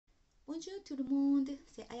Bonjour tout le monde,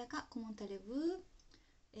 c'est Ayaka, comment allez-vous?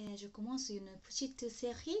 Je commence une petite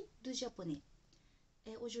série de japonais.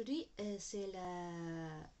 Et aujourd'hui, c'est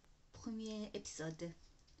le premier épisode.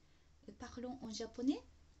 Parlons en japonais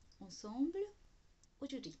ensemble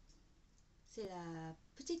aujourd'hui. C'est la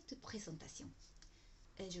petite présentation.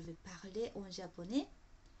 Et je vais parler en japonais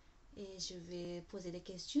et je vais poser des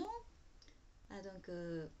questions. Donc,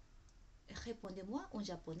 répondez-moi en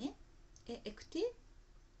japonais et écoutez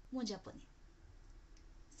mon japonais.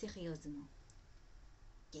 Sérieusement.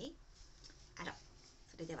 OK? Alors、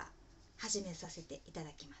それでは始めさせていた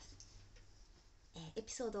だきます。エ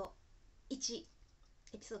ピソード1、自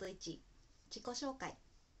己紹介い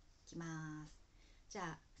きます。じゃ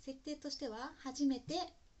あ、設定としては初めて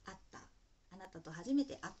会った、あなたと初め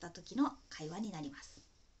て会った時の会話になります。は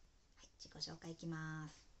い、自己紹介いきま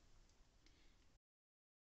す。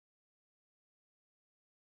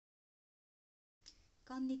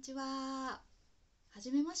こんにちは。は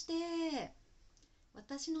じめまして。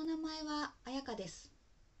私の名前はあやかです。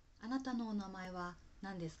あなたのお名前は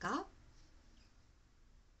何ですか？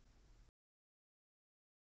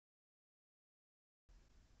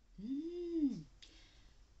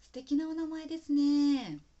素敵なお名前です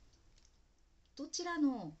ね。どちら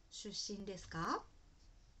の出身ですか？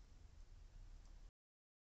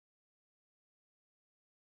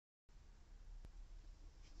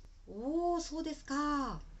おー、そうです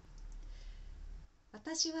か。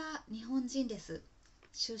私は日本人です。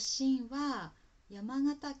出身は山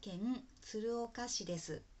形県鶴岡市で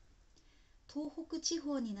す。東北地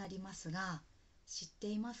方になりますが、知って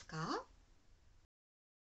いますか？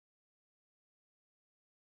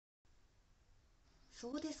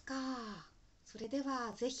そうですか。それで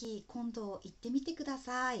はぜひ今度行ってみてくだ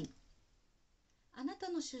さい。あなた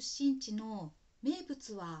の出身地の名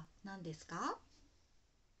物は何ですか？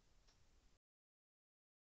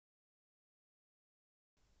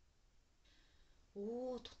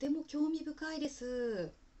おー、とても興味深いで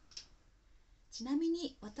す。ちなみ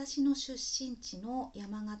に私の出身地の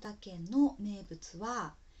山形県の名物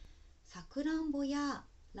は、さくらんぼや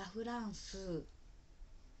ラフランス、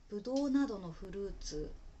ぶどうなどのフルー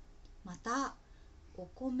ツ、またお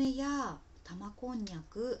米や玉こんにゃ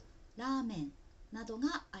く、ラーメンなど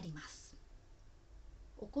があります。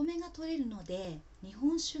お米が取れるので日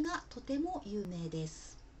本酒がとても有名で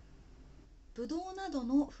す。ぶどうなど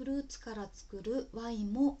のフルーツから作るワイ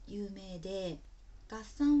ンも有名で、合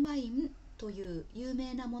算ワインという有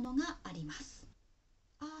名なものがあります。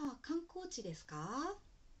ああ、観光地ですか？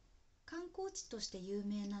観光地として有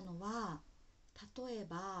名なのは、例え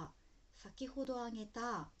ば先ほど挙げ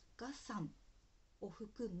た月山を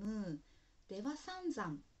含む出羽三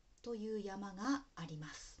山という山があり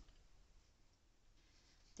ます。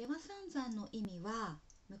出羽三山の意味は、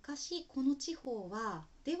昔この地方は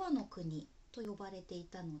出羽の国と呼ばれてい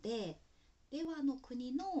たので、出羽の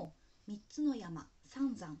国の3つの山、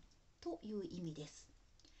三山という意味です。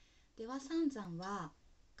出羽三山は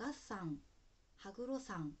月山、羽黒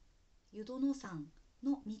山、湯殿山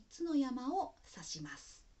の3つの山を指しま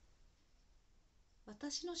す。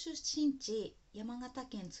私の出身地山形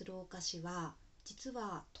県鶴岡市は、実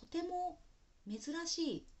はとても珍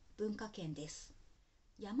しい文化圏です。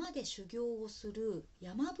山で修行をする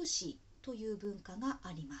山伏という文化が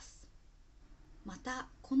あります。また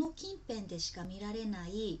この近辺でしか見られな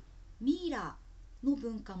いミイラの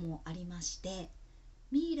文化もありまして、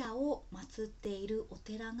ミイラを祀っているお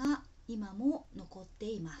寺が今も残って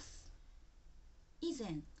います。以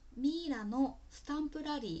前ミイラのスタンプ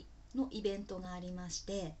ラリーのイベントがありまし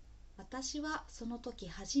て、私はその時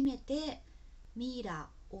初めてミイラ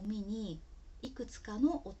を見にいくつか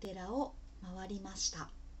のお寺を回りました。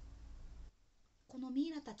このミ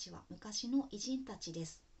イラたちは昔の偉人たちで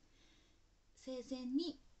す。生前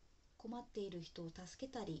に困っている人を助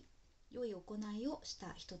けたり、良い行いをし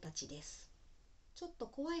た人たちです。ちょっと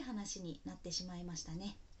怖い話になってしまいました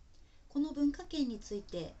ね。この文化圏につい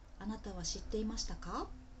てあなたは知っていましたか？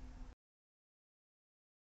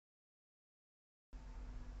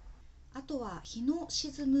あとは日の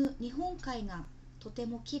沈む日本海がとて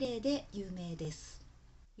も綺麗で有名です。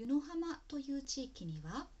湯の浜という地域に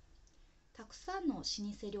はたくさんの老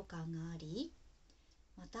舗旅館があり、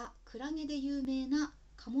またクラゲで有名な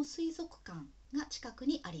鴨水族館が近く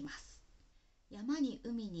にあります。山に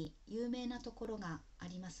海に有名なところがあ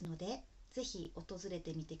りますので、ぜひ訪れ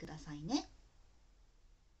てみてくださいね。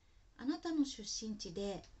あなたの出身地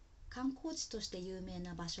で観光地として有名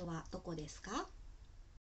な場所はどこですか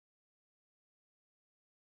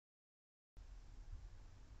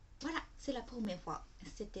？Voilà, c'est la première fois.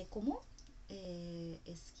 C'était comment?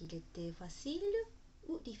 Est-ce qu'il était facile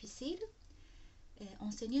ou difficile?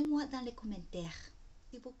 enseignez-moi dans les commentaires.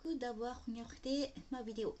 Merci beaucoup d'avoir regardé ma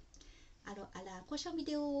vidéo. Alors à la prochaine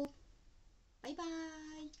vidéo. Bye bye.